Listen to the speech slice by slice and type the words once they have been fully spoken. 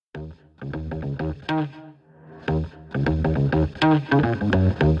It's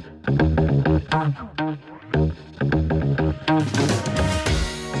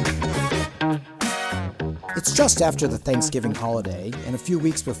just after the Thanksgiving holiday and a few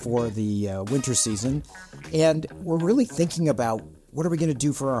weeks before the winter season, and we're really thinking about what are we going to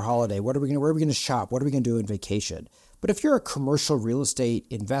do for our holiday? Where are we going to shop? What are we going to do on vacation? But if you're a commercial real estate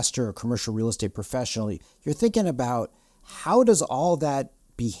investor or commercial real estate professional, you're thinking about how does all that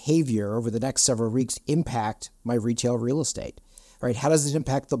behavior over the next several weeks impact my retail real estate? Right? How does it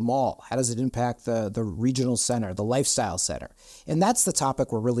impact the mall? How does it impact the regional center, the lifestyle center? And that's the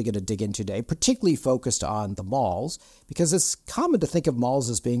topic we're really going to dig into today, particularly focused on the malls, because it's common to think of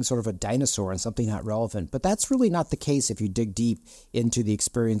malls as being sort of a dinosaur and something not relevant. But that's really not the case if you dig deep into the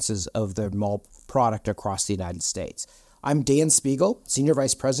experiences of the mall product across the United States. I'm Dan Spiegel, Senior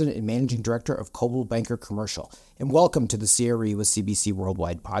Vice President and Managing Director of Coldwell Banker Commercial, and welcome to the CRE with CBC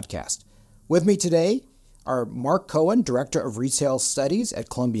Worldwide podcast. With me today are Mark Cohen, Director of Retail Studies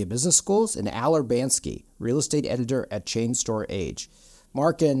at Columbia Business Schools, and Al Urbanski, Real Estate Editor at Chain Store Age.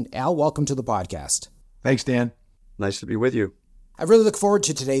 Mark and Al, welcome to the podcast. Thanks, Dan. Nice to be with you. I really look forward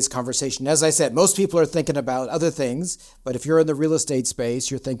to today's conversation. As I said, most people are thinking about other things, but if you're in the real estate space,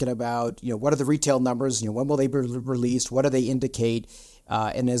 you're thinking about, what are the retail numbers? When will they be released? What do they indicate?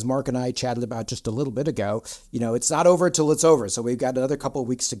 And as Mark and I chatted about just a little bit ago, it's not over till it's over. So we've got another couple of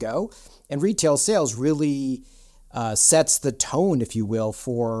weeks to go. And retail sales really sets the tone, if you will,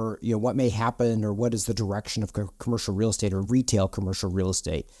 for what may happen or what is the direction of commercial real estate or retail commercial real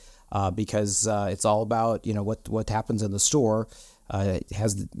estate. Because it's all about what happens in the store.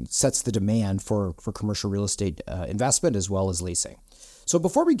 Sets the demand for commercial real estate investment as well as leasing. So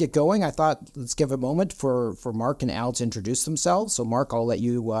before we get going, I thought let's give a moment for Mark and Al to introduce themselves. So Mark, I'll let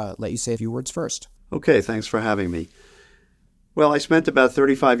you say a few words first. Okay, thanks for having me. Well, I spent about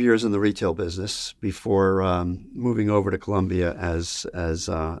 35 years in the retail business before moving over to Columbia as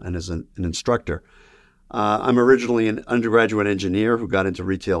an instructor. I'm originally an undergraduate engineer who got into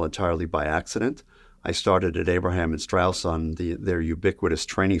retail entirely by accident. I started at Abraham and Straus on their ubiquitous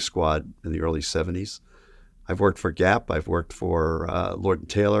training squad in the early 70s. I've worked for Gap. I've worked for Lord &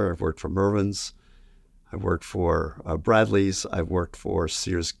 Taylor. I've worked for Mervyn's. I've worked for Bradley's. I've worked for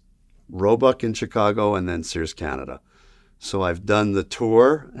Sears Roebuck in Chicago and then Sears Canada. So I've done the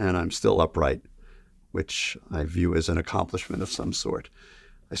tour and I'm still upright, which I view as an accomplishment of some sort.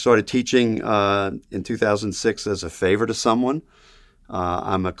 I started teaching in 2006 as a favor to someone.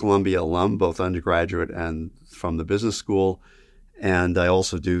 I'm a Columbia alum, both undergraduate and from the business school, and I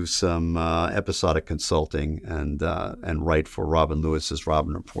also do some episodic consulting and write for Robin Lewis's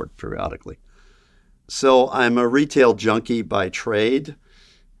Robin Report periodically. So I'm a retail junkie by trade.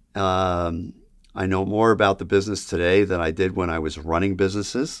 I know more about the business today than I did when I was running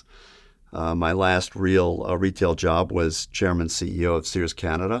businesses. My last real retail job was chairman CEO of Sears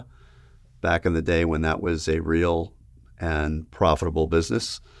Canada back in the day when that was a real and profitable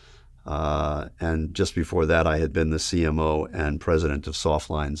business. And just before that, I had been the CMO and president of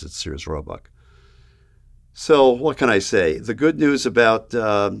Softlines at Sears Roebuck. So what can I say? The good news about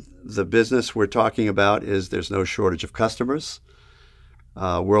the business we're talking about is there's no shortage of customers.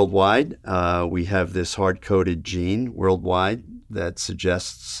 Worldwide, we have this hard-coded gene worldwide that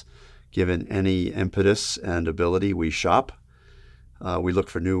suggests given any impetus and ability, we shop. We look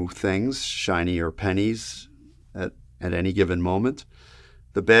for new things, shinier pennies at any given moment.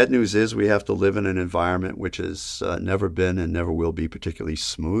 The bad news is we have to live in an environment which has never been and never will be particularly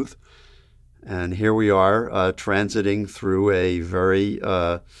smooth. And here we are transiting through a very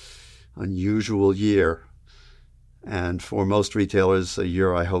unusual year. And for most retailers, a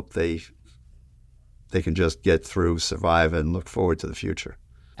year I hope they can just get through, survive, and look forward to the future.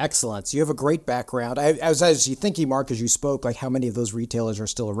 Excellent. So you have a great background. I was thinking, Mark, as you spoke, like how many of those retailers are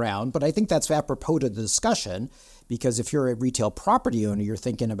still around. But I think that's apropos to the discussion, because if you're a retail property owner, you're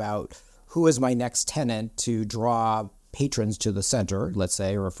thinking about who is my next tenant to draw patrons to the center, let's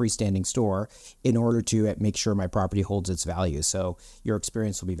say, or a freestanding store, in order to make sure my property holds its value. So your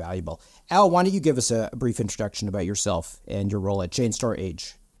experience will be valuable. Al, why don't you give us a brief introduction about yourself and your role at Chain Store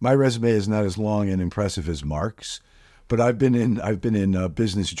Age? My resume is not as long and impressive as Mark's, but I've been in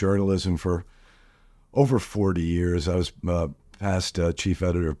business journalism for over 40 years. I was past chief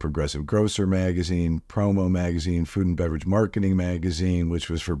editor of Progressive Grocer magazine, Promo magazine, Food and Beverage Marketing magazine, which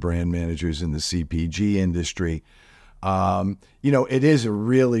was for brand managers in the CPG industry. It is a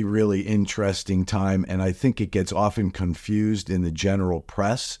really, really interesting time, and I think it gets often confused in the general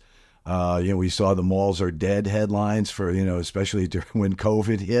press. We saw the malls are dead headlines for, especially when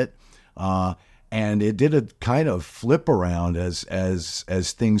COVID hit. And it did a kind of flip around as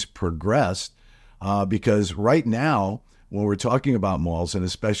things progressed, because right now when we're talking about malls, and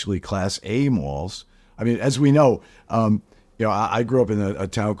especially Class A malls, I mean, as we know, I grew up in a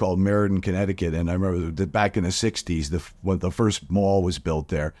town called Meriden, Connecticut, and I remember that back in the 60s, when the first mall was built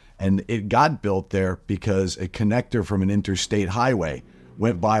there. And it got built there because a connector from an interstate highway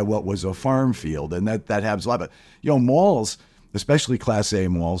went by what was a farm field, and that happens a lot. But, malls, especially Class A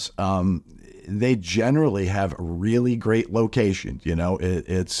malls, they generally have a really great location.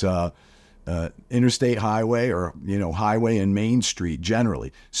 It's interstate highway or, highway and Main Street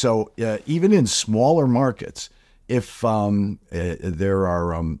generally. So even in smaller markets, if there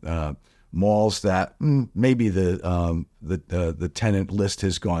are malls that maybe the tenant list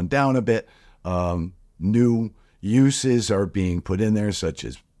has gone down a bit, new uses are being put in there, such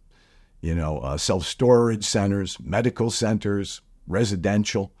as self-storage centers, medical centers,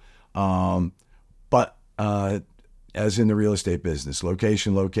 residential. But as in the real estate business,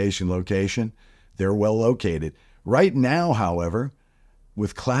 location, they're well located. Right now, however,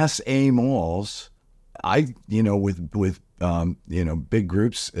 with Class A malls, with big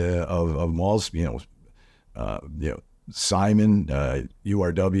groups of malls, Simon,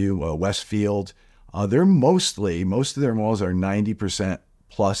 URW, Westfield, most of their malls are 90%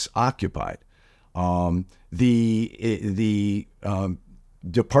 plus occupied. The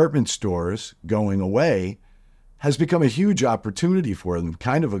department stores going away has become a huge opportunity for them,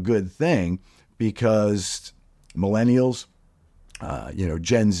 kind of a good thing, because millennials,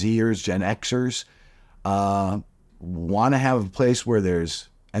 Gen Zers, Gen Xers, want to have a place where there's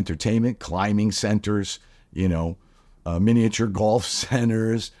entertainment, climbing centers, miniature golf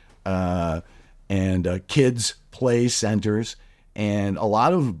centers, and kids play centers. And a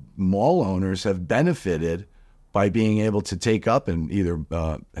lot of mall owners have benefited by being able to take up and either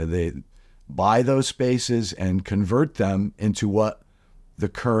they buy those spaces and convert them into what the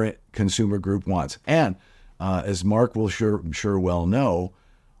current consumer group wants. And as Mark will sure well know,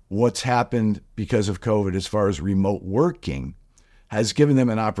 what's happened because of COVID as far as remote working has given them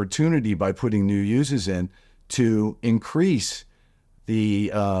an opportunity by putting new uses in to increase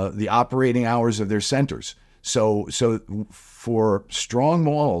the operating hours of their centers. So for strong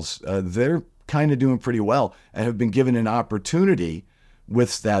malls, they're kind of doing pretty well and have been given an opportunity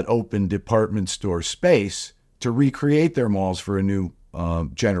with that open department store space to recreate their malls for a new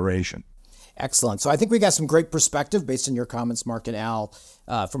generation. Excellent. So I think we got some great perspective based on your comments, Mark and Al,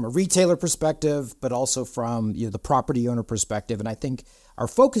 from a retailer perspective, but also from the property owner perspective. And I think our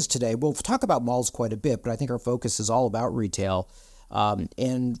focus today, we'll talk about malls quite a bit, but I think our focus is all about retail.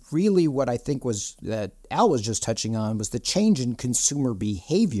 And really what I think was that Al was just touching on was the change in consumer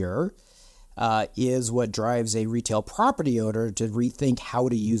behavior is what drives a retail property owner to rethink how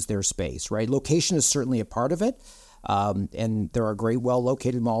to use their space, right? Location is certainly a part of it. And there are great,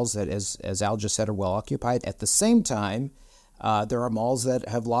 well-located malls that, as Al just said, are well-occupied. At the same time, there are malls that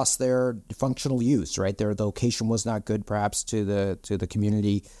have lost their functional use, right? The location was not good, perhaps, to the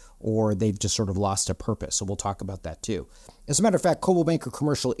community, or they've just sort of lost a purpose. So we'll talk about that too. As a matter of fact, Coldwell Banker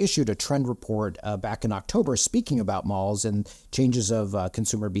Commercial issued a trend report back in October speaking about malls and changes of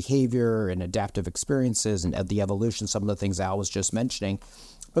consumer behavior and adaptive experiences and the evolution, some of the things Al was just mentioning.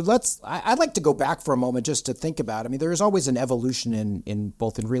 But I'd like to go back for a moment just to think about, there is always an evolution in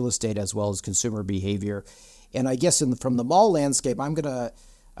both in real estate as well as consumer behavior. And I guess from the mall landscape, I'm going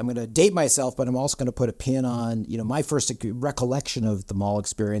to date myself, but I'm also going to put a pin on, my first recollection of the mall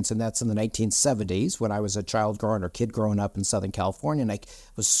experience, and that's in the 1970s when I was a kid growing up in Southern California, and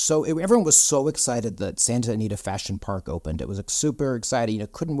everyone was so excited that Santa Anita Fashion Park opened. It was super exciting.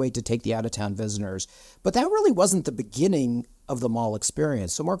 Couldn't wait to take the out-of-town visitors. But that really wasn't the beginning of the mall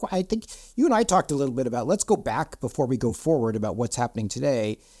experience. So, Mark, I think you and I talked a little bit about, let's go back before we go forward about what's happening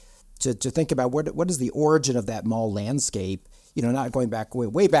today to think about what is the origin of that mall landscape. Not going back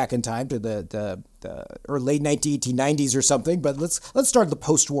way back in time to the late 1890s or something, but let's start the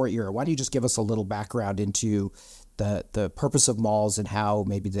post-war era. Why don't you just give us a little background into the purpose of malls and how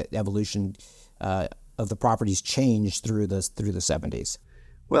maybe the evolution of the properties changed through the 70s?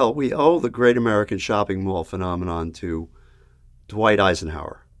 Well, we owe the great American shopping mall phenomenon to Dwight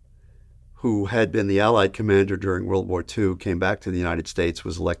Eisenhower, who had been the Allied commander during World War II, came back to the United States,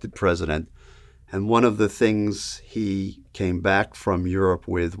 was elected president. And one of the things he came back from Europe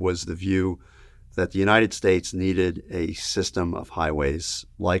with was the view that the United States needed a system of highways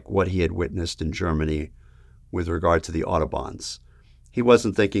like what he had witnessed in Germany with regard to the Autobahns. He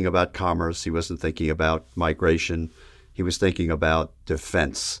wasn't thinking about commerce. He wasn't thinking about migration. He was thinking about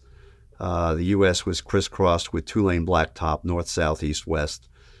defense. The U.S. was crisscrossed with two-lane blacktop, north, south, east, west.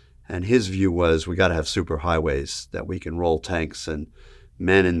 And his view was we got to have superhighways that we can roll tanks and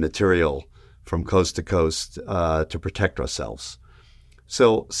men and material from coast to coast to protect ourselves.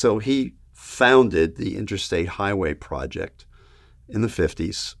 So he founded the Interstate Highway Project in the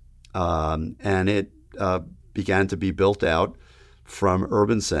 50s, and it began to be built out from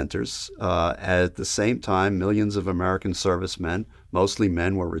urban centers. At the same time, millions of American servicemen, mostly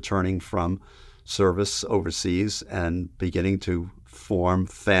men, were returning from service overseas and beginning to form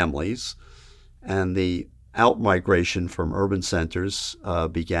families. And the out-migration from urban centers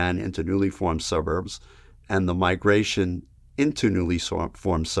began into newly formed suburbs, and the migration into newly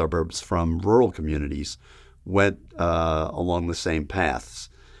formed suburbs from rural communities went along the same paths.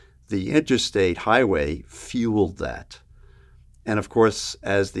 The interstate highway fueled that. And of course,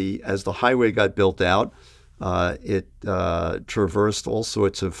 as the highway got built out, it traversed all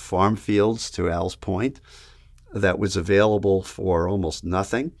sorts of farm fields, to Al's point, that was available for almost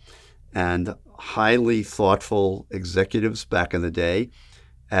nothing. And highly thoughtful executives back in the day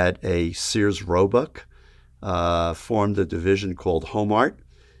at a Sears Roebuck formed a division called Homart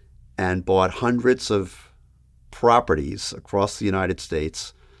and bought hundreds of properties across the United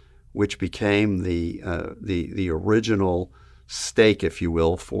States, which became the original stake, if you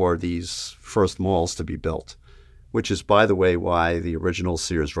will, for these first malls to be built, which is, by the way, why the original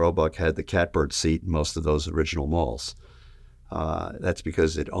Sears Roebuck had the catbird seat in most of those original malls. That's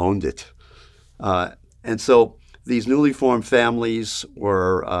because it owned it. And so these newly formed families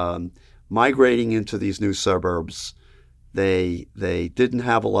were migrating into these new suburbs. They didn't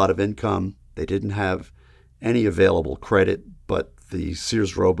have a lot of income. They didn't have any available credit, but the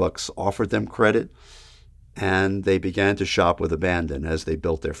Sears Roebucks offered them credit, and they began to shop with abandon as they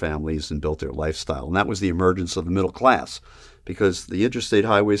built their families and built their lifestyle. And that was the emergence of the middle class, because the interstate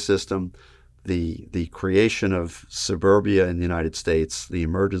highway system, the creation of suburbia in the United States, the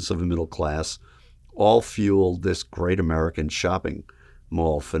emergence of the middle class, all fueled this great American shopping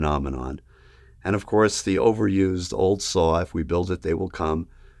mall phenomenon. And of course, the overused old saw, if we build it, they will come,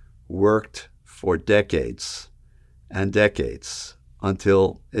 worked for decades and decades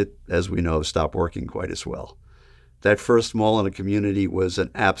until it, as we know, stopped working quite as well. That first mall in a community was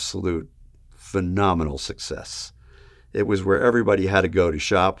an absolute phenomenal success. It was where everybody had to go to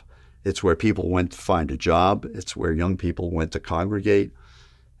shop. It's where people went to find a job. It's where young people went to congregate.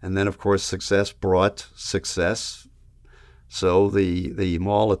 And then, of course, success brought success. So the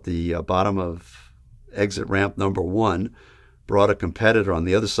mall at the bottom of exit ramp number 1 brought a competitor on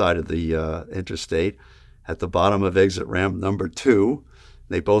the other side of the interstate at the bottom of exit ramp number 2.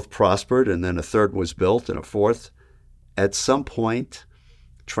 They both prospered, and then a third was built and a fourth. At some point,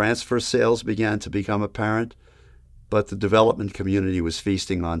 transfer sales began to become apparent, but the development community was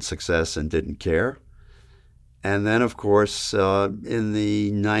feasting on success and didn't care. And then, of course, in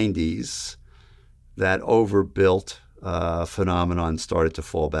the 90s, that overbuilt phenomenon started to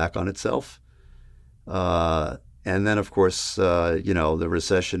fall back on itself. And then, of course, the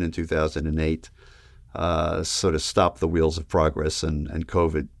recession in 2008 sort of stopped the wheels of progress, and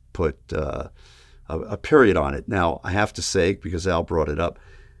COVID put a period on it. Now, I have to say, because Al brought it up,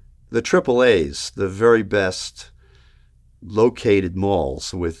 the AAAs, the very best located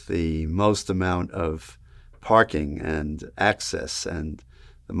malls with the most amount of parking and access and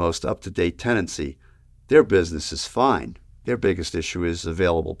the most up-to-date tenancy, their business is fine. Their biggest issue is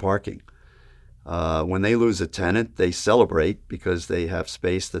available parking. When they lose a tenant, they celebrate because they have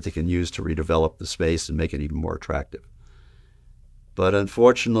space that they can use to redevelop the space and make it even more attractive. But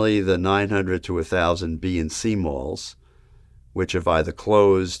unfortunately, the 900 to 1,000 B and C malls, which have either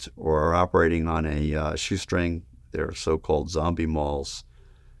closed or are operating on a shoestring, they're so-called zombie malls,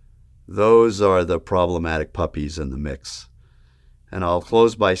 those are the problematic puppies in the mix. And I'll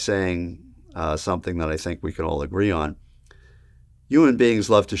close by saying something that I think we can all agree on. Human beings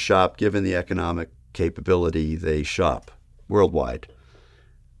love to shop given the economic capability they shop worldwide.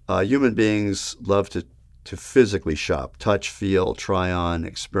 Human beings love to physically shop, touch, feel, try on,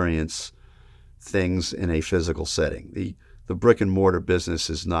 experience things in a physical setting. The brick and mortar business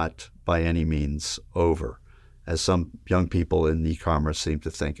is not by any means over, as some young people in e-commerce seem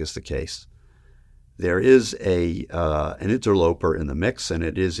to think is the case. There is an interloper in the mix, and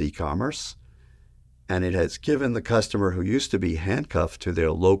it is e-commerce. And it has given the customer who used to be handcuffed to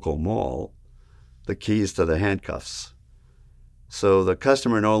their local mall the keys to the handcuffs. So the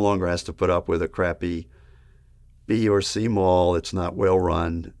customer no longer has to put up with a crappy B or C mall that's not well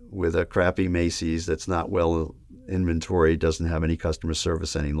run, with a crappy Macy's that's not well inventoried, doesn't have any customer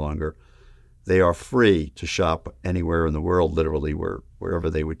service any longer. They are free to shop anywhere in the world, literally wherever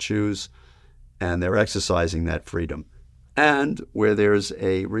they would choose, and they're exercising that freedom. And where there's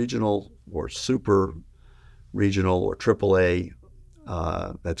a regional or super regional or AAA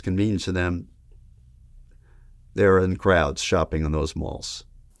that's convenient to them, they're in crowds shopping in those malls.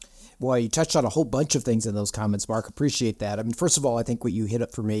 Boy, you touched on a whole bunch of things in those comments, Mark. Appreciate that. I mean, first of all, I think what you hit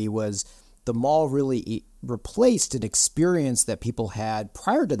up for me was the mall really replaced an experience that people had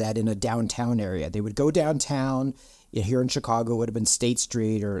prior to that in a downtown area. They would go downtown. Here in Chicago, it would have been State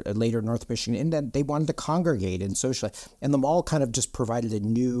Street or later North Michigan, and then they wanted to congregate and socialize. And the mall kind of just provided a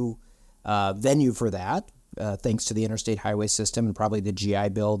new venue for that, thanks to the interstate highway system and probably the GI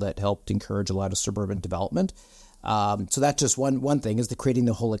Bill that helped encourage a lot of suburban development. So that's just one thing, is the creating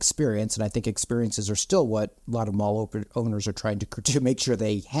the whole experience. And I think experiences are still what a lot of mall owners are trying to make sure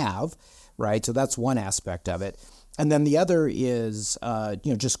they have, right? So that's one aspect of it. And then the other is,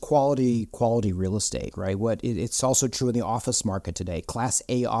 just quality real estate, right? It's also true in the office market today. Class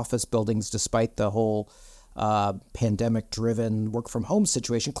A office buildings, despite the whole pandemic-driven work-from-home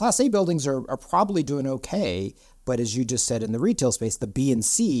situation, Class A buildings are probably doing okay. But as you just said, in the retail space, the B and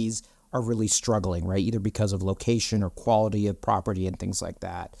Cs are really struggling, right? Either because of location or quality of property and things like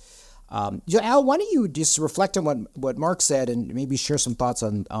that. Al, why don't you just reflect on what Mark said and maybe share some thoughts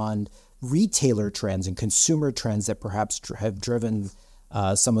on retailer trends and consumer trends that perhaps have driven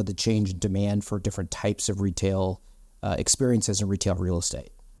some of the change in demand for different types of retail experiences and retail real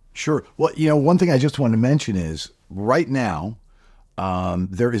estate? Sure. Well, one thing I just want to mention is right now,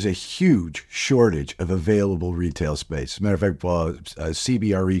 there is a huge shortage of available retail space. As a matter of fact,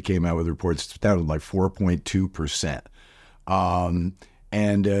 CBRE came out with reports it's down to like 4.2%.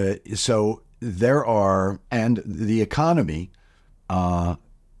 So there are, and the economy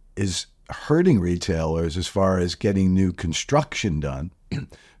is hurting retailers as far as getting new construction done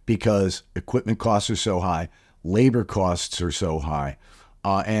because equipment costs are so high, labor costs are so high.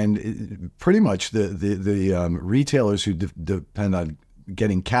 And pretty much the retailers who depend on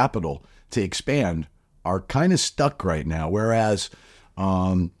getting capital to expand are kind of stuck right now. Whereas,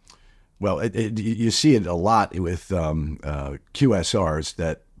 you see it a lot with QSRs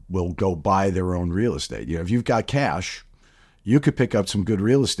that will go buy their own real estate. If you've got cash, you could pick up some good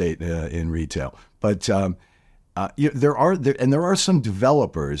real estate in retail. But there are some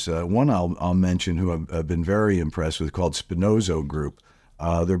developers. One I'll mention who I've been very impressed with, called Spinozo Group.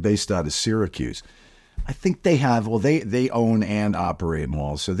 They're based out of Syracuse. I think they have, they own and operate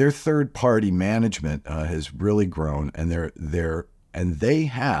malls. So their third party management has really grown, and they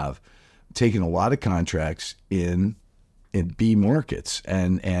have taken a lot of contracts in B markets,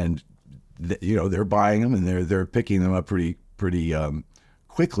 and they're buying them and they're picking them up pretty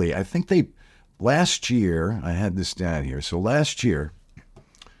quickly. I think last year, I had this down here. So last year,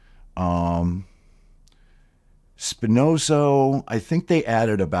 Spinozo, I think they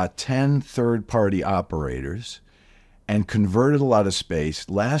added about 10 third-party operators and converted a lot of space.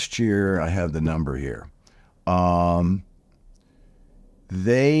 Last year, I have the number here.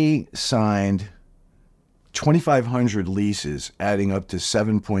 They signed 2,500 leases, adding up to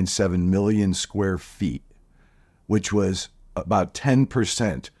 7.7 million square feet, which was about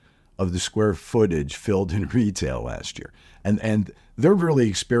 10% of the square footage filled in retail last year. And they're really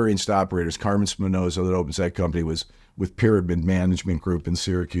experienced operators. Carmen Spinoza, that opens that company, was with Pyramid Management Group in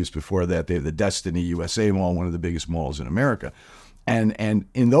Syracuse. Before that, they have the Destiny USA Mall, one of the biggest malls in America. And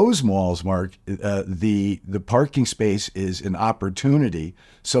in those malls, Mark, the parking space is an opportunity.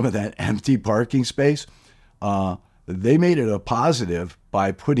 Some of that empty parking space, they made it a positive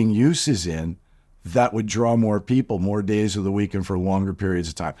by putting uses in that would draw more people, more days of the week and for longer periods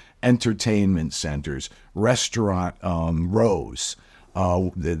of time. Entertainment centers, restaurant rows.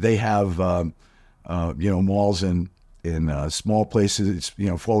 They have malls in small places.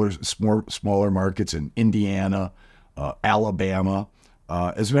 Smaller markets in Indiana, Alabama.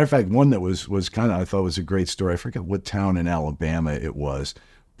 As a matter of fact, one that was kind of, I thought was a great story. I forget what town in Alabama it was,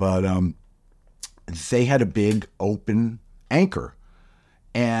 but they had a big open anchor.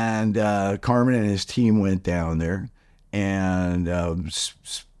 And Carmen and his team went down there and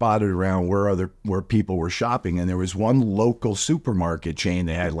spotted around where people were shopping. And there was one local supermarket chain.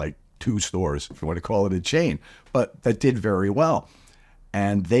 They had like 2 stores, if you want to call it a chain, but that did very well.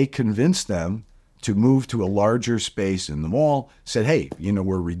 And they convinced them to move to a larger space in the mall, said, hey,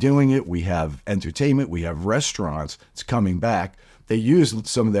 we're redoing it. We have entertainment. We have restaurants. It's coming back. They used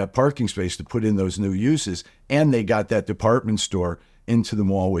some of that parking space to put in those new uses, and they got that department store into the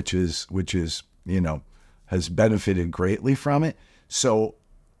mall, which is has benefited greatly from it. So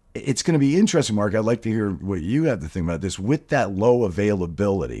it's going to be interesting, Mark. I'd like to hear what you have to think about this. With that low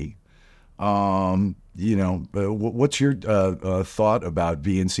availability, what's your thought about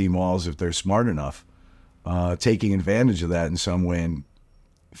B and C malls, if they're smart enough, taking advantage of that in some way and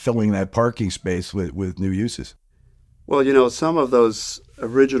filling that parking space with new uses? Well, some of those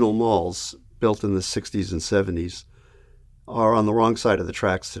original malls built in the 60s and 70s are on the wrong side of the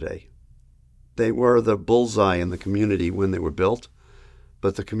tracks today. They were the bullseye in the community when they were built,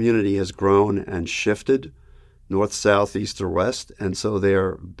 but the community has grown and shifted north, south, east, or west, and so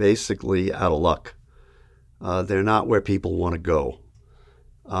they're basically out of luck. They're not where people want to go.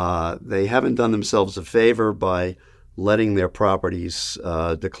 They haven't done themselves a favor by letting their properties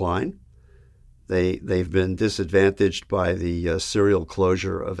decline. They've been disadvantaged by the serial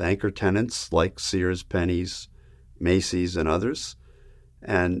closure of anchor tenants like Sears, Penny's, Macy's, and others.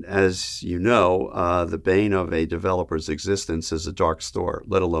 And as you know, the bane of a developer's existence is a dark store,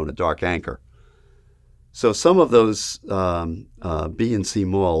 let alone a dark anchor. So some of those B and C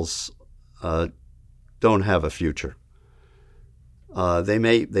malls don't have a future. They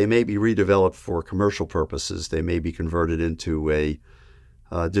may be redeveloped for commercial purposes. They may be converted into a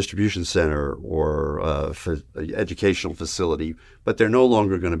distribution center or educational facility, but they're no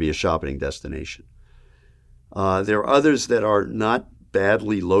longer going to be a shopping destination. There are others that are not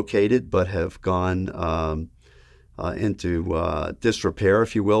badly located but have gone into disrepair,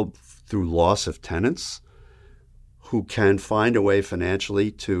 if you will, through loss of tenants who can find a way financially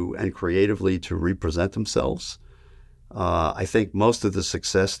to and creatively to represent themselves. I think most of the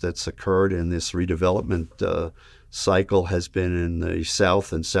success that's occurred in this redevelopment cycle has been in the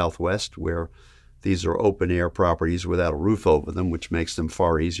South and Southwest, where these are open-air properties without a roof over them, which makes them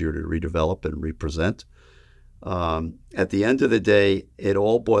far easier to redevelop and represent. At the end of the day, it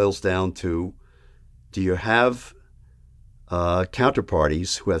all boils down to, do you have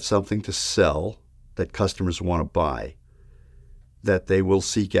counterparties who have something to sell that customers want to buy, that they will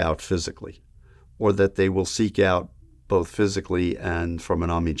seek out physically, or that they will seek out both physically and from an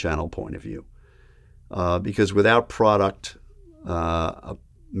omni-channel point of view? Because without product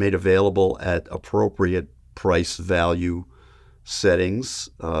made available at appropriate price value settings,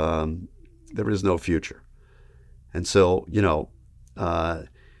 there is no future. And so,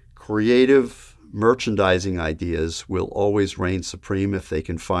 creative merchandising ideas will always reign supreme if they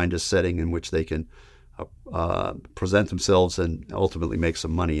can find a setting in which they can present themselves and ultimately make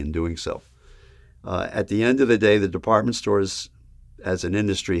some money in doing so. At the end of the day, the department stores as an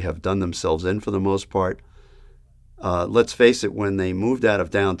industry have done themselves in for the most part. Let's face it, when they moved out of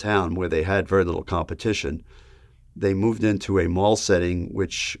downtown where they had very little competition, they moved into a mall setting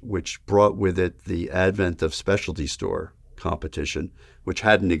which brought with it the advent of specialty store competition, which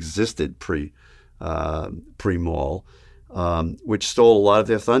hadn't existed pre-mall, which stole a lot of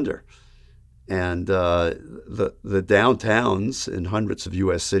their thunder. And the downtowns in hundreds of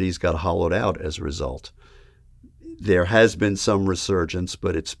U.S. cities got hollowed out as a result. There has been some resurgence,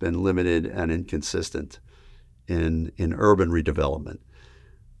 but it's been limited and inconsistent in urban redevelopment.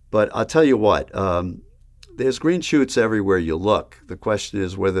 But I'll tell you what, there's green shoots everywhere you look. The question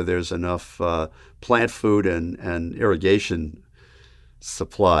is whether there's enough plant food and irrigation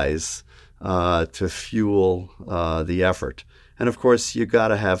supplies to fuel the effort. And of course, you got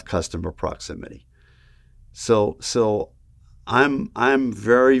to have customer proximity. So I'm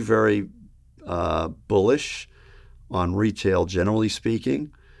very, very bullish on retail, generally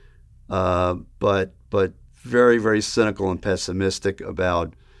speaking, but very, very cynical and pessimistic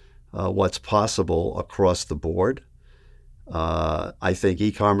about what's possible across the board. I think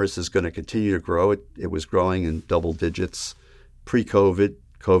e-commerce is going to continue to grow. It was growing in double digits pre-COVID.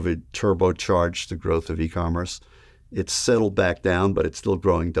 COVID turbocharged the growth of e-commerce. It's settled back down, but it's still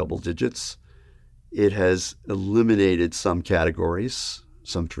growing double digits. It has eliminated some categories,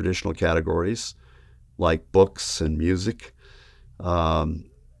 some traditional categories, like books and music.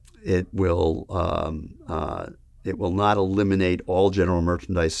 It will not eliminate all general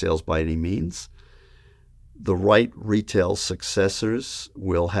merchandise sales by any means. The right retail successors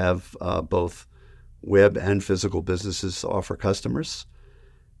will have both web and physical businesses to offer customers.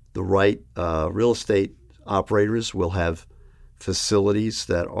 The right real estate operators will have facilities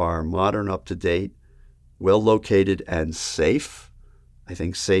that are modern, up-to-date, well-located, and safe. I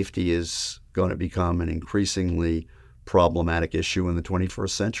think safety is going to become an increasingly problematic issue in the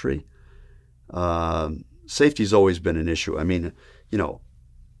 21st century. Safety's always been an issue. I mean,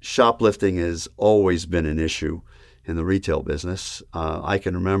 shoplifting has always been an issue in the retail business. I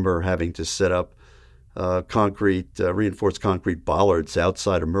can remember having to set up reinforced concrete bollards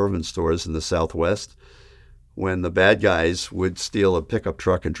outside of Mervyn stores in the Southwest when the bad guys would steal a pickup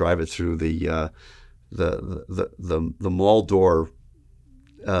truck and drive it through the mall door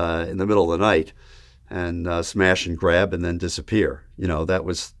in the middle of the night and smash and grab and then disappear. That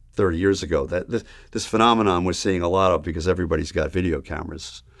was 30 years ago. This phenomenon we're seeing a lot of because everybody's got video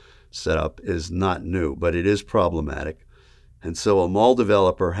cameras set up is not new, but it is problematic. And so a mall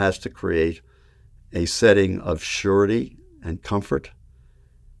developer has to create a setting of surety and comfort.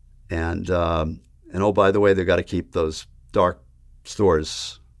 And oh, by the way, they've got to keep those dark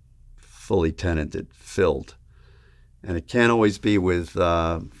stores fully tenanted, filled. And it can't always be with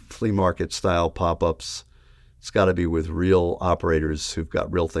flea market style pop-ups. It's got to be with real operators who've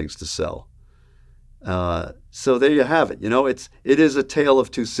got real things to sell. So there you have it. It is a tale of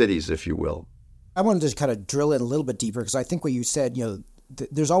two cities, if you will. I wanted to kind of drill in a little bit deeper because I think what you said,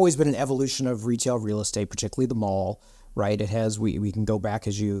 there's always been an evolution of retail real estate, particularly the mall, right? It has, we can go back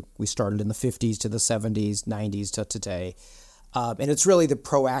we started in the 50s to the 70s, 90s to today. And it's really the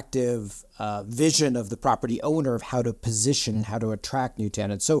proactive vision of the property owner of how to position and how to attract new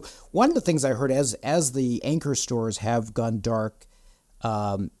tenants. So one of the things I heard as the anchor stores have gone dark,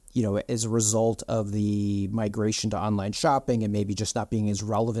 as a result of the migration to online shopping and maybe just not being as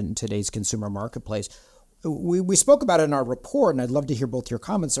relevant in today's consumer marketplace, we spoke about it in our report, and I'd love to hear both your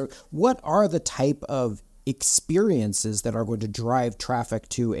comments. So what are the type of experiences that are going to drive traffic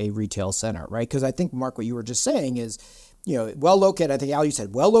to a retail center, right? Because I think, Mark, what you were just saying is, well located. I think Al, you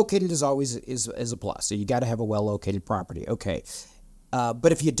said well located is always is a plus. So you got to have a well located property. Okay,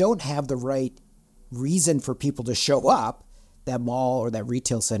 but if you don't have the right reason for people to show up, that mall or that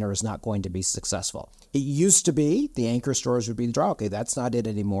retail center is not going to be successful. It used to be the anchor stores would be the draw. Okay, that's not it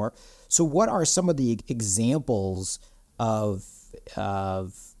anymore. So what are some of the examples of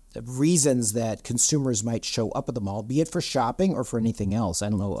reasons that consumers might show up at the mall, be it for shopping or for anything else? I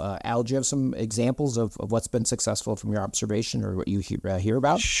don't know. Al, do you have some examples of what's been successful from your observation or what you hear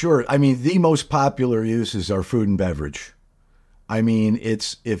about? Sure. I mean, the most popular uses are food and beverage. I mean,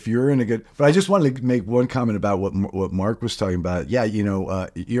 it's if you're in a good. But I just wanted to make one comment about what Mark was talking about. Yeah,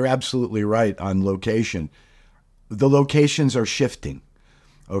 you're absolutely right on location. The locations are shifting.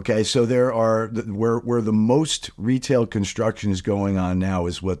 Okay, so there are where the most retail construction is going on now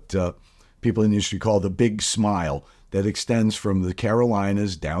is what people in the industry call the big smile that extends from the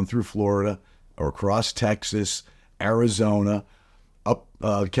Carolinas down through Florida or across Texas, Arizona, up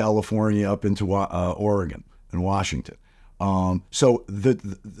California, up into Oregon and Washington. So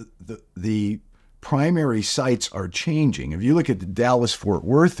the primary sites are changing. If you look at the Dallas-Fort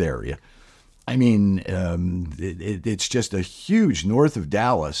Worth area, I mean, it's just a huge north of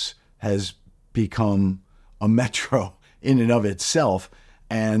Dallas has become a metro in and of itself.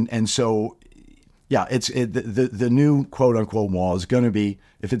 And so, yeah, the new quote unquote mall is going to be,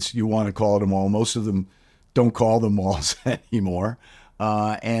 if you want to call it a mall, most of them don't call them malls anymore.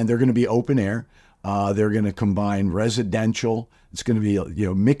 And they're going to be open air. They're going to combine residential. It's going to be,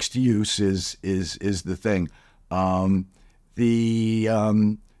 mixed use is the thing.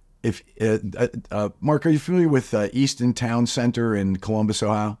 Mark, are you familiar with Easton Town Center in Columbus,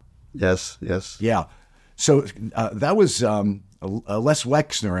 Ohio? Yes. Yeah. So that was Les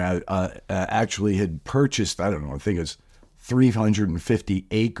Wexner actually had purchased, I don't know, I think it's 350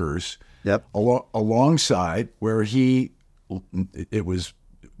 acres. Yep. Alongside where it was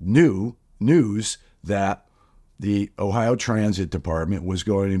news that the Ohio Transit Department was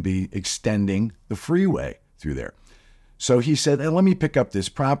going to be extending the freeway through there. So he said, hey, let me pick up this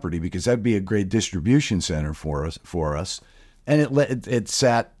property because that'd be a great distribution center for us. And it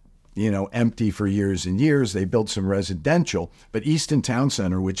sat, empty for years and years. They built some residential, but Easton Town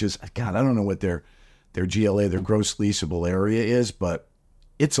Center, which is, God, I don't know what their GLA, their gross leasable area is, but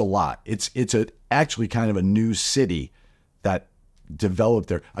it's a lot. It's actually kind of a new city that developed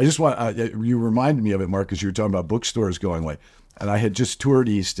there. I just want you reminded me of it, Mark, because you were talking about bookstores going away, and I had just toured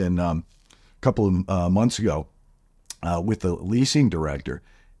Easton a couple of months ago with the leasing director,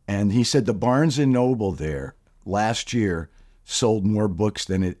 and he said the Barnes and Noble there last year sold more books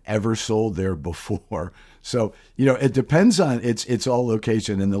than it ever sold there before. So it depends on it's all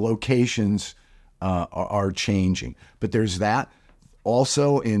location, and the locations are changing. But there's that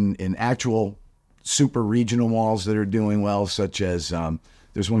also in actual super regional malls that are doing well, such as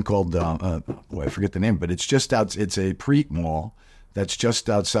there's one called I forget the name, but it's a Preet Mall that's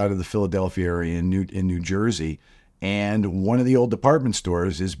just outside of the Philadelphia area in New Jersey, and one of the old department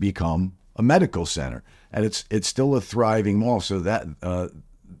stores has become a medical center, and it's still a thriving mall. So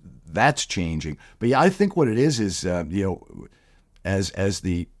that's changing. But yeah, I think what it is as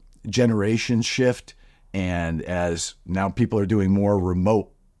the generations shift, and as now people are doing more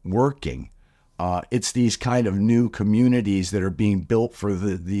remote working. It's these kind of new communities that are being built for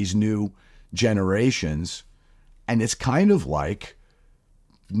these new generations. And it's kind of like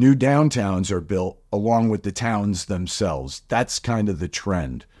new downtowns are built along with the towns themselves. That's kind of the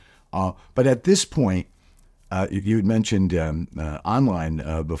trend. But at this point, you had mentioned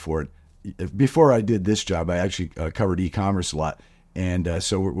online before. Before I did this job, I actually covered e-commerce a lot. And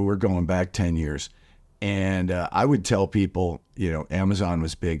so we're going back 10 years. And I would tell people, Amazon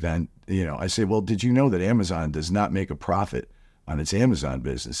was big then. I say, well, did you know that Amazon does not make a profit on its Amazon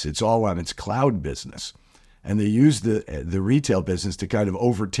business? It's all on its cloud business. And they use the retail business to kind of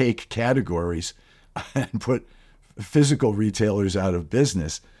overtake categories and put physical retailers out of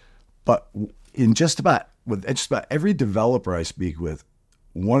business. But in just about every developer I speak with,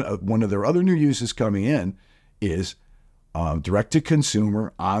 one of their other new uses coming in is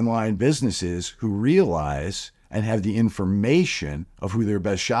direct-to-consumer online businesses who realize and have the information of who their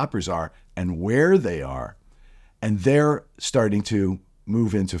best shoppers are and where they are, and they're starting to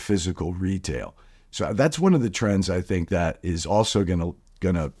move into physical retail. So that's one of the trends I think that is also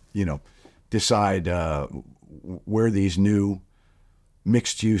gonna decide where these new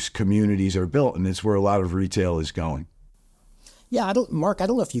mixed-use communities are built, and it's where a lot of retail is going. Yeah, Mark, I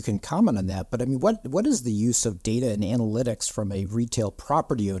don't know if you can comment on that, but I mean, what is the use of data and analytics from a retail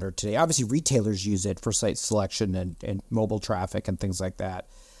property owner today? Obviously, retailers use it for site selection and mobile traffic and things like that.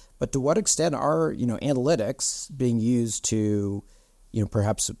 But to what extent are, analytics being used to,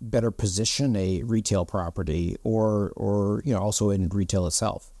 perhaps better position a retail property or also in retail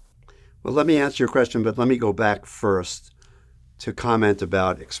itself? Well, let me answer your question, but let me go back first to comment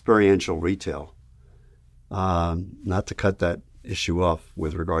about experiential retail. Not to cut that issue off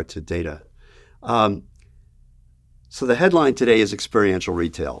with regard to data. So the headline today is experiential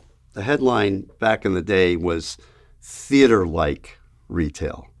retail. The headline back in the day was theater-like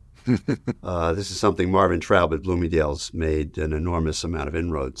retail. This is something Marvin Traub at Bloomingdale's made an enormous amount of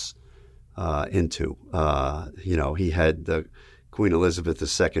inroads into. He had Queen Elizabeth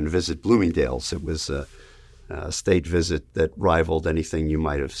II visit Bloomingdale's. It was a state visit that rivaled anything you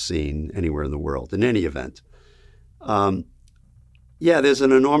might have seen anywhere in the world. In any event, there's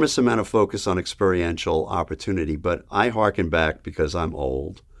an enormous amount of focus on experiential opportunity, but I hearken back, because I'm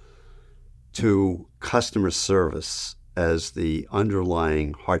old, to customer service as the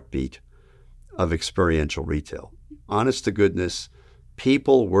underlying heartbeat of experiential retail. Honest to goodness,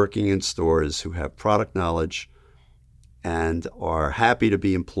 people working in stores who have product knowledge and are happy to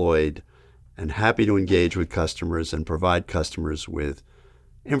be employed and happy to engage with customers and provide customers with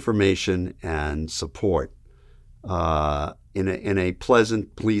information and support in a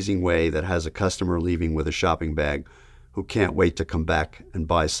pleasant, pleasing way that has a customer leaving with a shopping bag who can't wait to come back and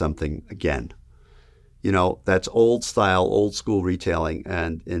buy something again. That's old style, old school retailing,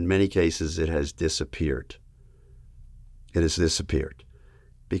 and in many cases it has disappeared. It has disappeared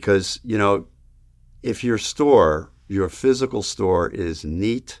because, if your physical store is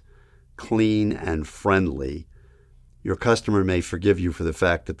neat, clean, and friendly, your customer may forgive you for the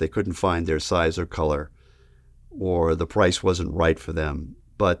fact that they couldn't find their size or color, or the price wasn't right for them,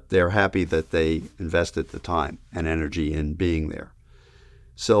 but they're happy that they invested the time and energy in being there.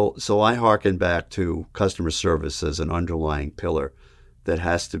 So I hearken back to customer service as an underlying pillar that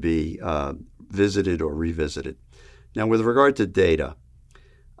has to be visited or revisited. Now, with regard to data,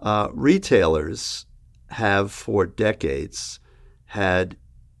 retailers have for decades had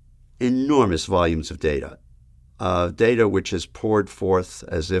enormous volumes of data which has poured forth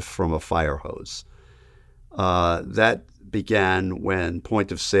as if from a fire hose. That began when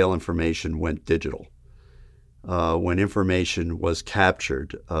point-of-sale information went digital, when information was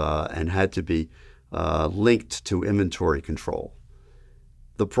captured and had to be linked to inventory control.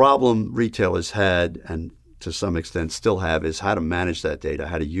 The problem retailers had, and to some extent still have, is how to manage that data,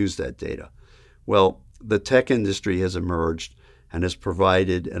 how to use that data. Well, the tech industry has emerged and has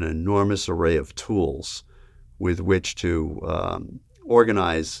provided an enormous array of tools with which to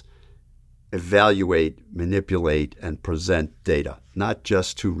organize, evaluate, manipulate, and present data, not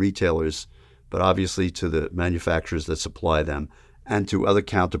just to retailers, but obviously to the manufacturers that supply them and to other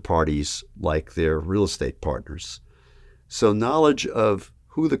counterparties like their real estate partners. So knowledge of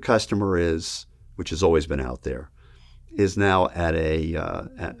who the customer is, which has always been out there, is now at a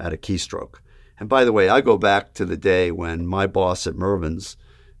keystroke. And by the way, I go back to the day when my boss at Mervyn's,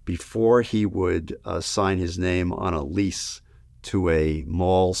 before he would sign his name on a lease to a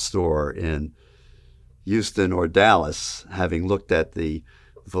mall store in Houston or Dallas, having looked at the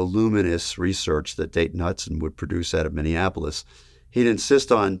voluminous research that Dayton Hudson would produce out of Minneapolis, he'd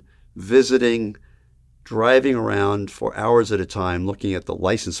insist on visiting, driving around for hours at a time, looking at the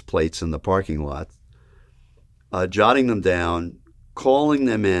license plates in the parking lot, jotting them down, calling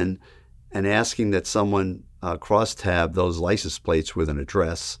them in, and asking that someone cross-tab those license plates with an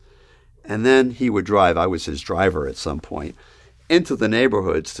address. And then he would drive, I was his driver at some point, into the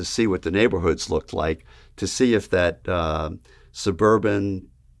neighborhoods to see what the neighborhoods looked like, to see if that suburban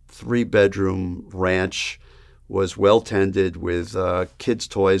 3-bedroom ranch was well tended with kids'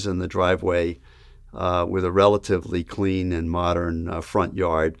 toys in the driveway, with a relatively clean and modern front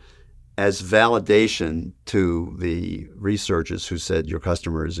yard as validation to the researchers who said your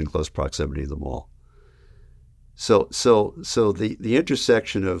customer is in close proximity to the mall. So the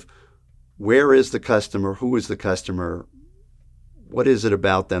intersection of where is the customer, who is the customer, what is it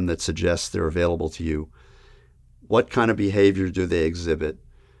about them that suggests they're available to you, what kind of behavior do they exhibit,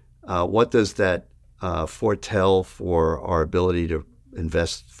 what does that foretell for our ability to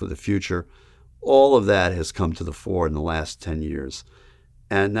invest for the future. All of that has come to the fore in the last 10 years.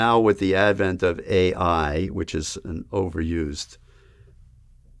 And now with the advent of AI, which is an overused,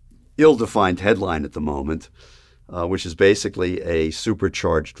 ill-defined headline at the moment, which is basically a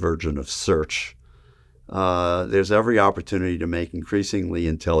supercharged version of search, there's every opportunity to make increasingly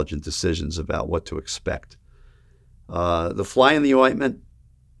intelligent decisions about what to expect. The fly in the ointment,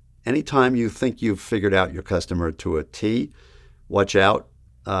 anytime you think you've figured out your customer to a T, watch out.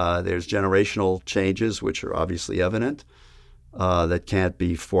 There's generational changes, which are obviously evident, that can't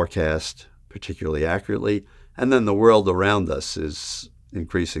be forecast particularly accurately. And then the world around us is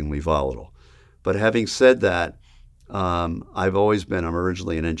increasingly volatile. But having said that, I'm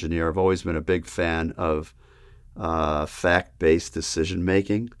originally an engineer. I've always been a big fan of fact-based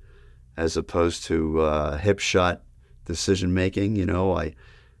decision-making as opposed to hip-shot decision-making. You know,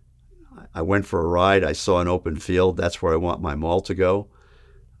 I went for a ride. I saw an open field. That's where I want my mall to go.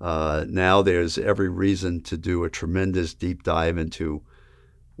 Now there's every reason to do a tremendous deep dive into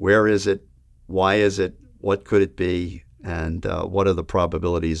where is it, why is it, what could it be, and what are the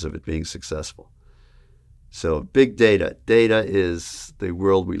probabilities of it being successful. So big data. Data is the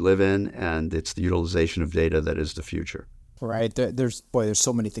world we live in, and it's the utilization of data that is the future. Right. There's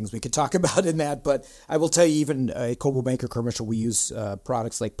so many things we could talk about in that, but I will tell you, even a Coldwell Banker commercial, we use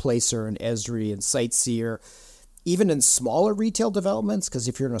products like Placer and Esri and Sightseer, even in smaller retail developments, because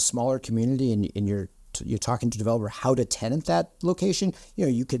if you're in a smaller community and you're talking to a developer how to tenant that location,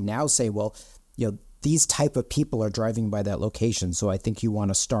 you can now say, well, these type of people are driving by that location, so I think you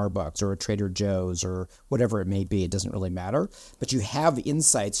want a Starbucks or a Trader Joe's or whatever it may be. It doesn't really matter, but you have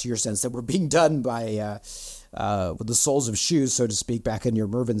insights, your sense that were being done by with the soles of shoes, so to speak, back in your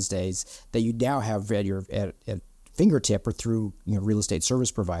Mervyn's days, that you now have at your at fingertip or through real estate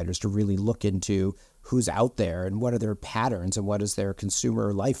service providers to really look into who's out there and what are their patterns and what is their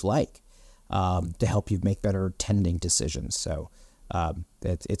consumer life like, to help you make better tenanting decisions. So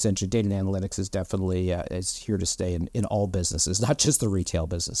it's interesting. Data and analytics is definitely is here to stay in all businesses, not just the retail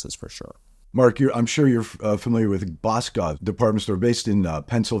businesses, for sure. Mark, I'm sure you're familiar with Boscov department store based in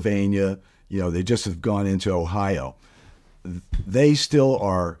Pennsylvania. They just have gone into Ohio. They still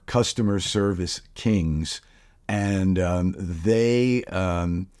are customer service kings, and they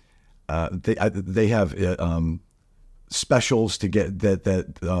have specials to get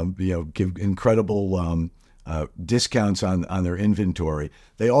that give incredible discounts on their inventory.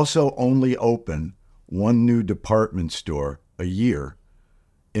 They also only open one new department store a year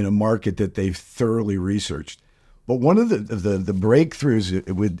in a market that they've thoroughly researched. But one of the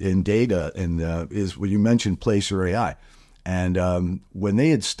breakthroughs in data is when you mentioned Placer AI. And when they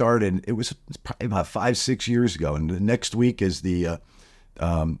had started, it's probably about 5-6 years ago. And the next week is the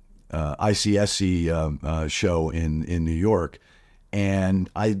ICSC show in New York. And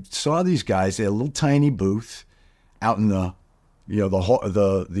I saw these guys. They had a little tiny booth out in the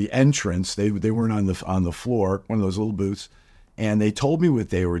the entrance. They weren't on the floor, one of those little booths. And they told me what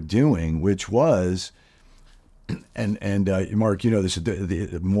they were doing, which was, and Mark, this,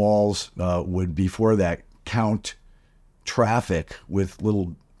 the malls would before that count traffic with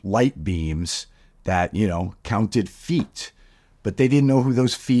little light beams that counted feet, but they didn't know who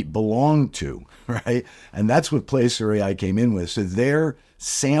those feet belonged to, right? And that's what Placer AI came in with. So their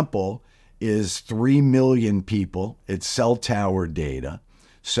sample is 3 million people. It's cell tower data.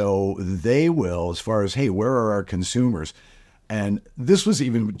 So they will, as far as, hey, where are our consumers? And this was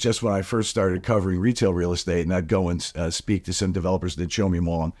even just when I first started covering retail real estate, and I'd go and speak to some developers that show me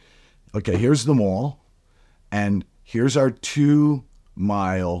mall. And, okay, here's the mall, and here's our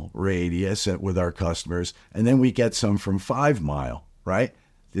 2-mile radius with our customers, and then we get some from 5 mile, right?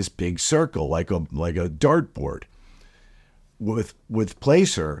 This big circle, like a dartboard. With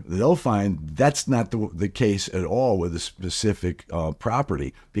Placer, they'll find that's not the case at all with a specific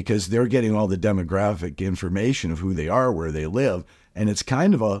property, because they're getting all the demographic information of who they are, where they live, and it's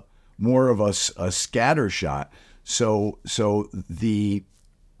kind of more of a scatter shot. So the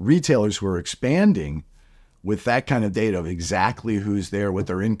retailers who are expanding with that kind of data of exactly who's there, what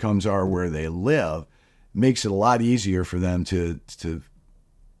their incomes are, where they live, makes it a lot easier for them to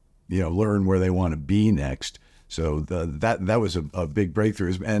learn where they want to be next. So that was a big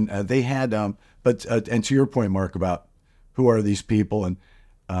breakthrough. And they had, and to your point, Mark, about who are these people, and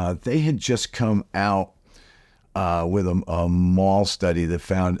they had just come out with a mall study that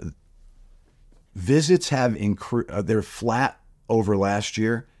found visits have they're flat over last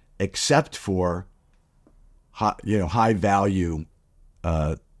year, except for high value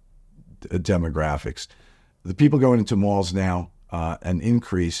demographics. The people going into malls now and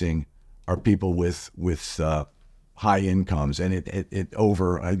increasing are people with high incomes, and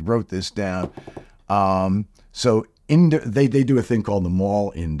I wrote this down. So they do a thing called the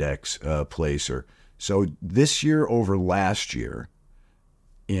mall index placer. So this year over last year,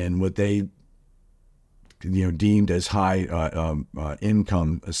 in what they deemed as high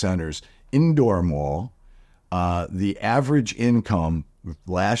income centers, indoor mall, the average income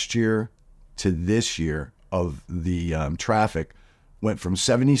last year to this year of the traffic went from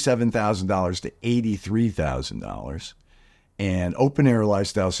 $77,000 to $83,000, and open air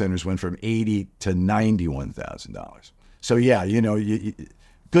lifestyle centers went from $80,000 to $91,000. So yeah,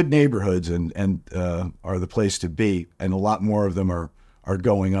 good neighborhoods and are the place to be, and a lot more of them are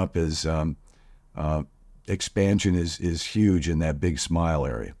going up as expansion is huge in that Big Smile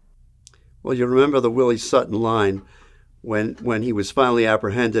area. Well, you remember the Willie Sutton line when he was finally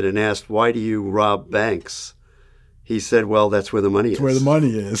apprehended and asked, "Why do you rob banks?" He said, "Well, that's where the money is." That's where the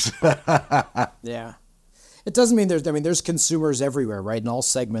money is. Yeah. It doesn't mean there's consumers everywhere, right? In all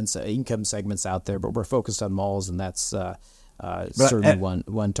segments, income segments out there, but we're focused on malls, and that's certainly one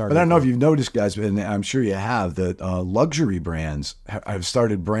target. But I don't know if you've noticed, guys, and I'm sure you have, that luxury brands have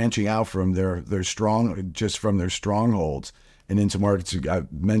started branching out from their strongholds and into markets. I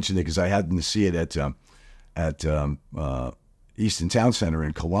mentioned it because I happened to see it at Easton Town Center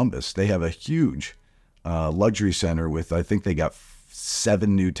in Columbus. They have a huge luxury center with, I think they got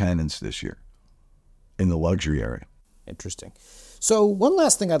 7 new tenants this year in the luxury area. Interesting. So one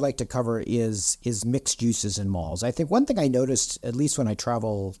last thing I'd like to cover is mixed uses in malls. I think one thing I noticed, at least when I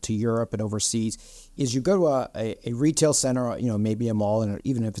travel to Europe and overseas, is you go to a retail center, maybe a mall, and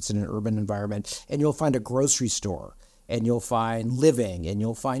even if it's in an urban environment, and you'll find a grocery store, and you'll find living, and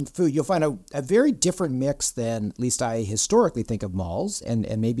you'll find food. You'll find a very different mix than at least I historically think of malls, and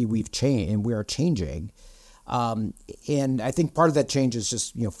maybe we've changed, and we are changing. And I think part of that change is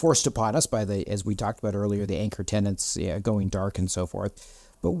just, forced upon us by as we talked about earlier, the anchor tenants going dark and so forth.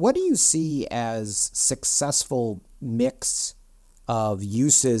 But what do you see as successful mix of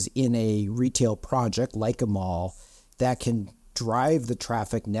uses in a retail project like a mall that can drive the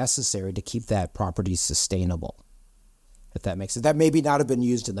traffic necessary to keep that property sustainable? If that makes sense. That maybe not have been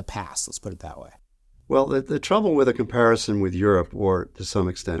used in the past. Let's put it that way. Well, the trouble with a comparison with Europe, or to some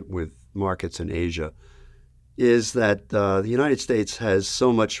extent with markets in Asia, is that the United States has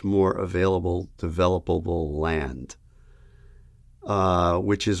so much more available developable land,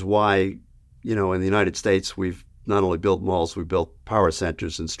 which is why, in the United States, we've not only built malls, we've built power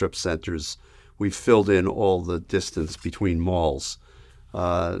centers and strip centers. We've filled in all the distance between malls.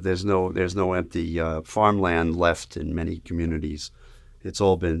 There's no empty farmland left in many communities. It's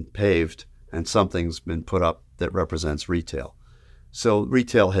all been paved, and something's been put up that represents retail. So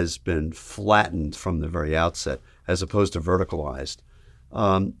retail has been flattened from the very outset, as opposed to verticalized.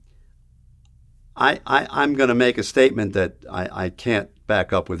 I'm going to make a statement that I can't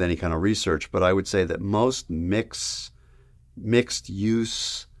back up with any kind of research, but I would say that most mixed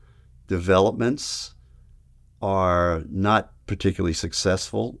use developments are not particularly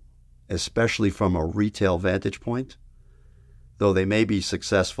successful, especially from a retail vantage point, though they may be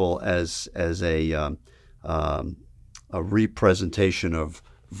successful as a representation of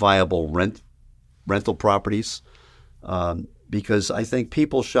viable rental properties, because I think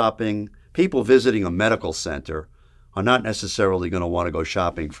people visiting a medical center are not necessarily going to want to go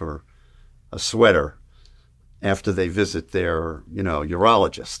shopping for a sweater after they visit their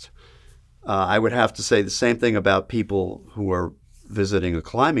urologist. I would have to say the same thing about people who are visiting a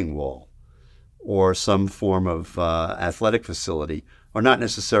climbing wall or some form of athletic facility are not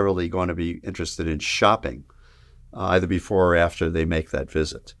necessarily going to be interested in shopping either before or after they make that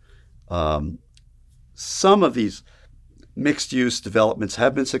visit. Some of these mixed-use developments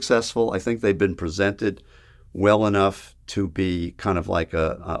have been successful. I think they've been presented well enough to be kind of like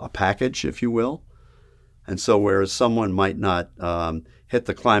a package, if you will. And so whereas someone might not hit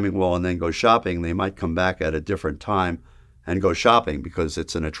the climbing wall and then go shopping, they might come back at a different time and go shopping because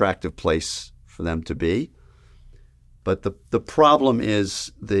it's an attractive place for them to be. But the problem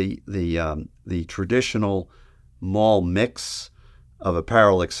is the traditional mall mix of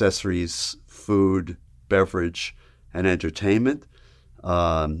apparel, accessories, food, beverage, and entertainment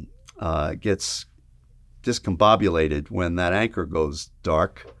gets discombobulated when that anchor goes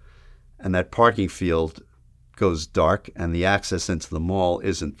dark and that parking field goes dark and the access into the mall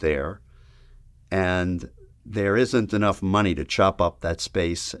isn't there, and there isn't enough money to chop up that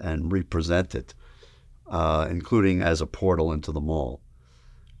space and represent it, including as a portal into the mall.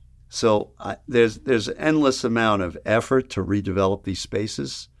 So there's an endless amount of effort to redevelop these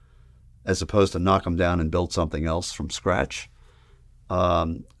spaces as opposed to knock them down and build something else from scratch.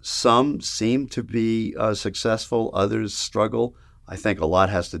 Some seem to be successful, others struggle. I think a lot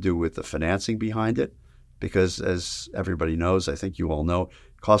has to do with the financing behind it because, as everybody knows, I think you all know,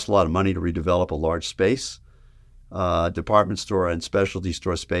 it costs a lot of money to redevelop a large space. Department store and specialty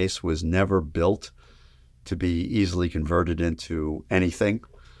store space was never built to be easily converted into anything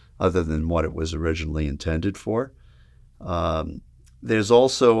other than what it was originally intended for. There's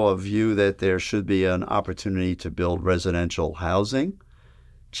also a view that there should be an opportunity to build residential housing,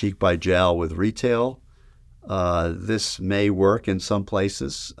 cheek by jowl with retail. This may work in some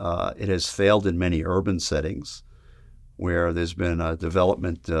places. It has failed in many urban settings where there's been a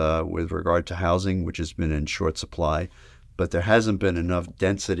development with regard to housing, which has been in short supply, but there hasn't been enough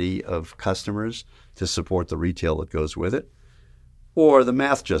density of customers to support the retail that goes with it. Or the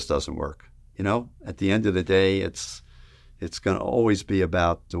math just doesn't work. At the end of the day, it's going to always be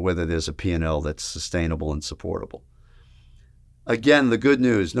about whether there's a P&L that's sustainable and supportable. Again, the good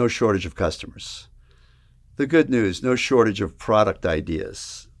news, no shortage of customers. The good news, no shortage of product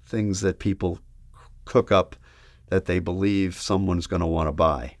ideas, things that people cook up that they believe someone's going to want to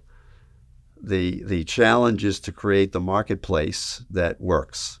buy. The challenge is to create the marketplace that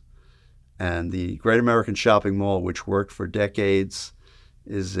works. And the Great American Shopping Mall, which worked for decades,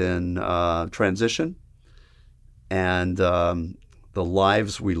 is in transition. And the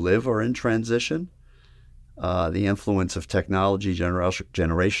lives we live are in transition. The influence of technology,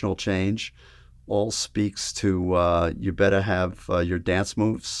 generational change, all speaks to you better have your dance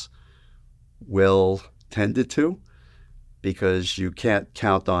moves well tended to, because you can't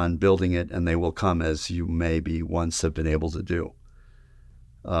count on building it and they will come as you maybe once have been able to do.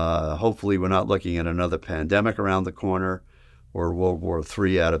 Hopefully we're not looking at another pandemic around the corner or World War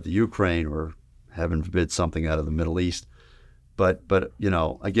III out of the Ukraine or, heaven forbid, something out of the Middle East. But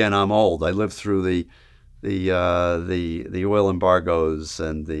again, I'm old. I lived through the oil embargoes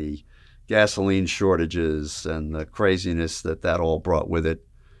and the gasoline shortages and the craziness that all brought with it.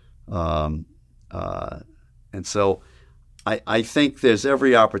 And so I think there's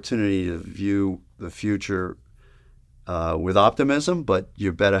every opportunity to view the future with optimism, but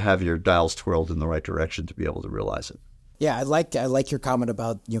you better have your dials twirled in the right direction to be able to realize it. Yeah, I like your comment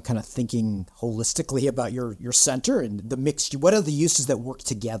about kind of thinking holistically about your center and the mixed. What are the uses that work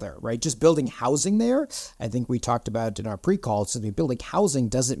together, right? Just building housing there. I think we talked about in our pre-call. So building housing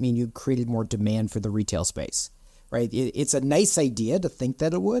doesn't mean you created more demand for the retail space, right? It's a nice idea to think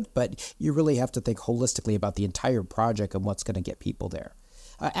that it would, but you really have to think holistically about the entire project and what's going to get people there.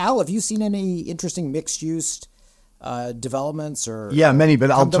 Al, have you seen any interesting mixed use developments or many,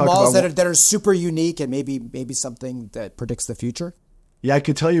 but I'll talk malls about that are super unique and maybe something that predicts the future? Yeah, I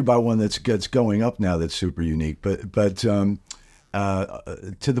could tell you about one that's going up now that's super unique, but to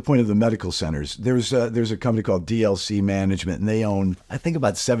the point of the medical centers, there's a company called DLC Management, and they own, I think,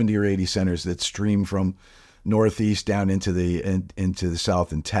 about 70 or 80 centers that stream from Northeast down into the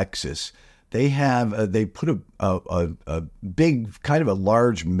South in Texas. They have they put a big, kind of a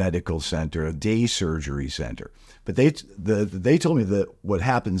large medical center, a day surgery center. But they told me that what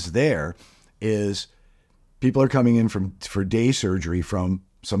happens there is people are coming in for day surgery from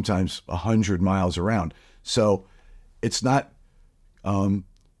sometimes 100 miles around. So it's not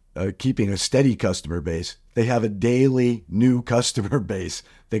keeping a steady customer base. They have a daily new customer base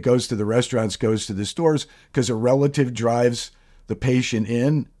that goes to the restaurants, goes to the stores, because a relative drives the patient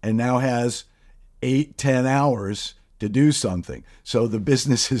in and now has 8-10 hours to do something. So the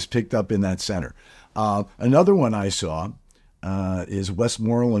business is picked up in that center. Another one I saw is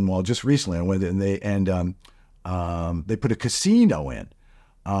Westmoreland Mall. Just recently, I went in and they put a casino in,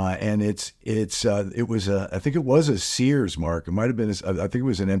 and it was I think it was a Sears, Mark. It might have been I think it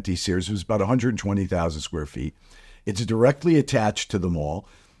was an empty Sears. It was about 120,000 square feet. It's directly attached to the mall.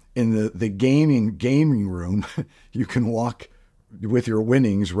 In the gaming room, you can walk with your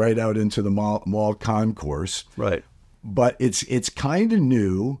winnings right out into the mall concourse. Right. But it's kind of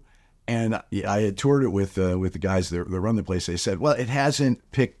new. And I had toured it with the guys that run the place. They said, well, it hasn't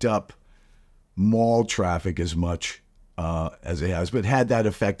picked up mall traffic as much as it has, but had that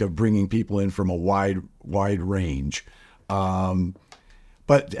effect of bringing people in from a wide range. But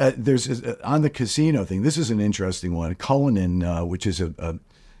there's on the casino thing. This is an interesting one. Cullinan, which is a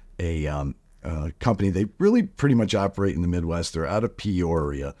company. They really pretty much operate in the Midwest. They're out of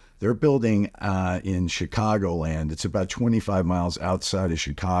Peoria. They're building in Chicagoland. It's about 25 miles outside of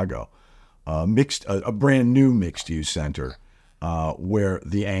Chicago. A brand new mixed use center where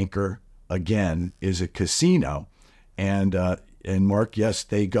the anchor again is a casino, and Mark, yes,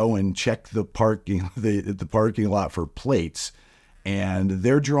 they go and check the parking the parking lot for plates, and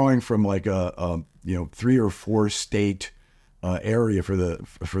they're drawing from like a 3 or 4 state area for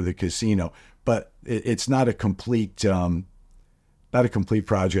the casino, but it's not a complete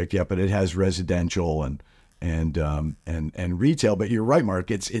project yet. But it has residential and retail. But you're right,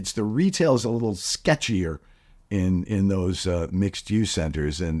 Mark. It's the retail is a little sketchier in those mixed use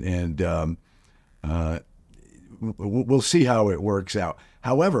centers, and we'll see how it works out.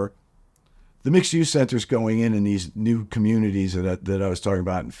 However, the mixed use centers going in these new communities that I was talking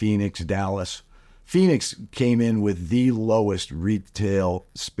about in Phoenix, Dallas. Phoenix came in with the lowest retail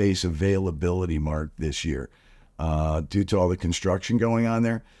space availability, Mark, this year due to all the construction going on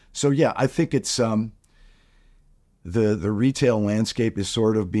there. So yeah, I think it's the retail landscape is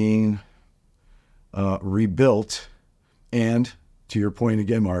sort of being rebuilt, and to your point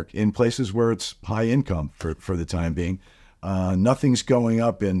again, Mark, in places where it's high income for the time being, nothing's going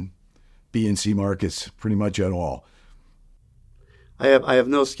up in B and C markets pretty much at all. I have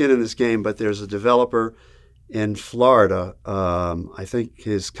no skin in this game, but there's a developer in Florida. I think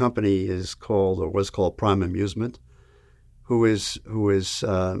his company is called, or was called, Prime Amusement, who is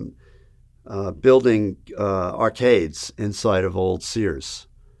building arcades inside of old Sears,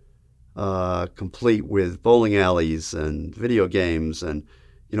 complete with bowling alleys and video games, and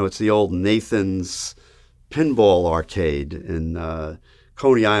it's the old Nathan's Pinball Arcade in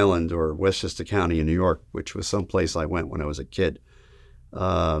Coney Island or Westchester County in New York, which was someplace I went when I was a kid.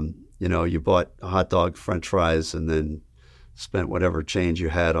 You bought a hot dog, French fries, and then spent whatever change you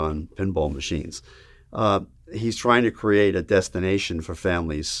had on pinball machines. He's trying to create a destination for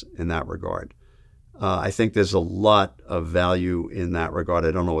families in that regard. I think there's a lot of value in that regard.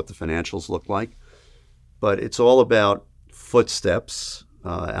 I don't know what the financials look like, but it's all about footsteps.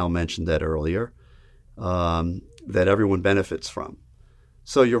 Al mentioned that earlier, that everyone benefits from.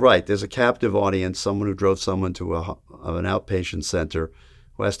 So you're right. There's a captive audience, someone who drove someone to an outpatient center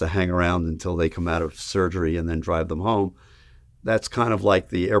who has to hang around until they come out of surgery and then drive them home. That's kind of like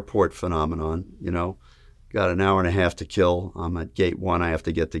the airport phenomenon, Got an hour and a half to kill. I'm at gate 1. I have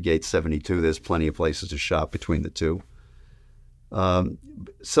to get to gate 72. There's plenty of places to shop between the two.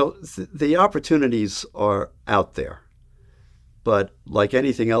 So the opportunities are out there. But like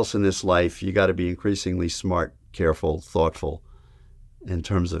anything else in this life, you got to be increasingly smart, careful, thoughtful in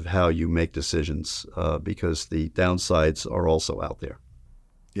terms of how you make decisions, because the downsides are also out there.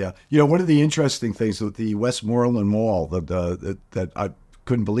 Yeah. One of the interesting things with the Westmoreland Mall, that I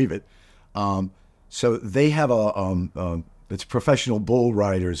couldn't believe it. So they have it's Professional Bull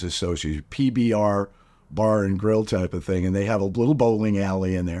Riders Association, PBR bar and grill type of thing. And they have a little bowling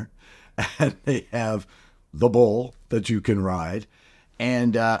alley in there, and they have the bull that you can ride.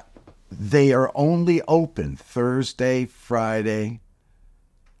 And they are only open Thursday, Friday,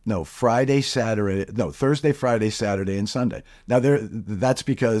 Saturday, and Sunday. Now that's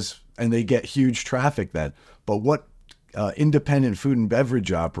because, and they get huge traffic then. But what independent food and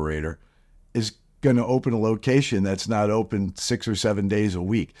beverage operator is going to open a location that's not open 6 or 7 days a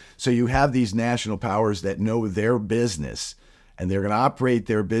week? So you have these national powers that know their business, and they're going to operate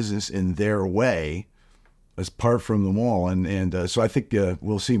their business in their way, apart from the mall. And so I think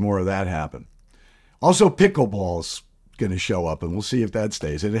we'll see more of that happen. Also, pickleball's going to show up, and we'll see if that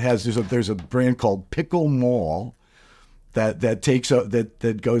stays. And there's a brand called Pickle Mall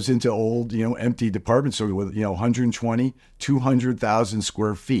that goes into old empty department stores with 120, 200,000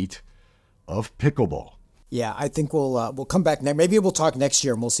 square feet of pickleball. Yeah, I think we'll come back next. Maybe we'll talk next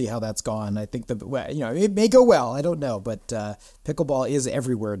year and we'll see how that's gone. I think it may go well. I don't know, but pickleball is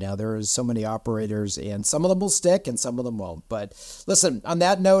everywhere now. There is so many operators, and some of them will stick and some of them won't. But listen, on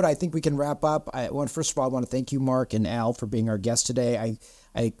that note, I think we can wrap up. First of all, I want to thank you, Mark and Al, for being our guest today.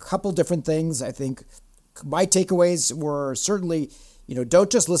 A couple different things. I think my takeaways were certainly, don't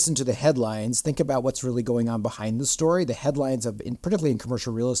just listen to the headlines. Think about what's really going on behind the story. The headlines particularly in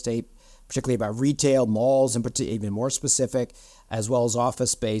commercial real estate, particularly about retail, malls, and even more specific, as well as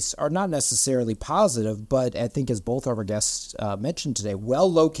office space, are not necessarily positive, but I think, as both of our guests mentioned today,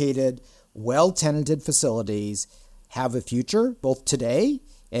 well-located, well-tenanted facilities have a future, both today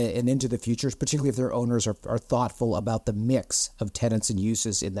and into the future, particularly if their owners are thoughtful about the mix of tenants and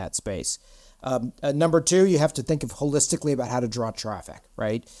uses in that space. Number two, you have to think of holistically about how to draw traffic,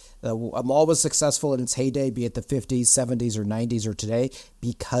 right? A mall was successful in its heyday, be it the 50s, 70s, or 90s, or today,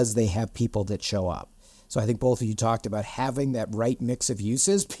 because they have people that show up. So I think both of you talked about having that right mix of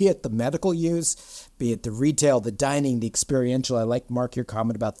uses, be it the medical use, be it the retail, the dining, the experiential. I like, Mark, your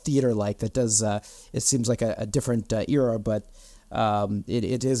comment about theater-like. That does, it seems like a different era, but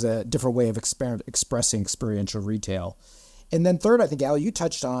it is a different way of expressing experiential retail. And then third, I think, Al, you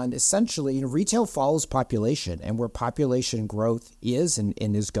touched on essentially, retail follows population, and where population growth is and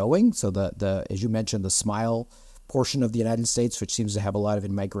is going. So the as you mentioned, the smile portion of the United States, which seems to have a lot of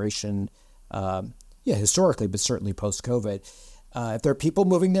in-migration, historically, but certainly post-COVID. If there are people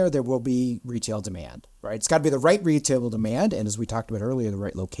moving there, there will be retail demand, right? It's got to be the right retail demand, and as we talked about earlier, the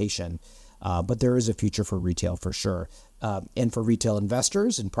right location. But there is a future for retail for sure. And for retail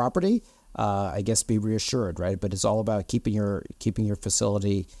investors in property, I guess be reassured, right? But it's all about keeping your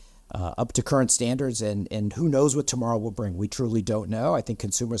facility up to current standards, and who knows what tomorrow will bring. We truly don't know. I think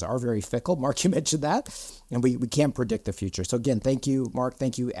consumers are very fickle. Mark, you mentioned that, and we can't predict the future. So again, thank you, Mark.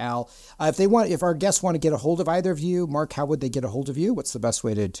 Thank you, Al. If our guests want to get a hold of either of you, Mark, how would they get a hold of you? What's the best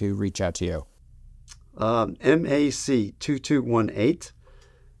way to reach out to you? MAC2218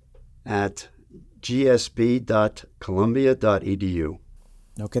 at gsb.columbia.edu.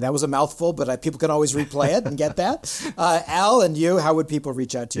 Okay, that was a mouthful, but people can always replay it and get that. Al, and you, how would people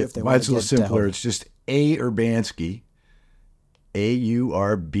reach out to you if they want to get Mine's a little simpler. It's just Urbanski,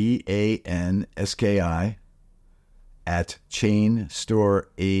 Urbanski at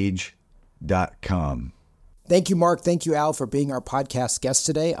chainstoreage.com. Thank you, Mark. Thank you, Al, for being our podcast guest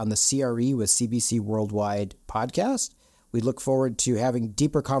today on the CRE with CBC Worldwide podcast. We look forward to having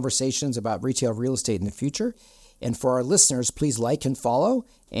deeper conversations about retail real estate in the future. And for our listeners, please like and follow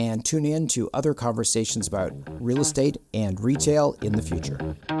and tune in to other conversations about real estate and retail in the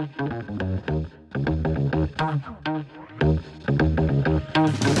future.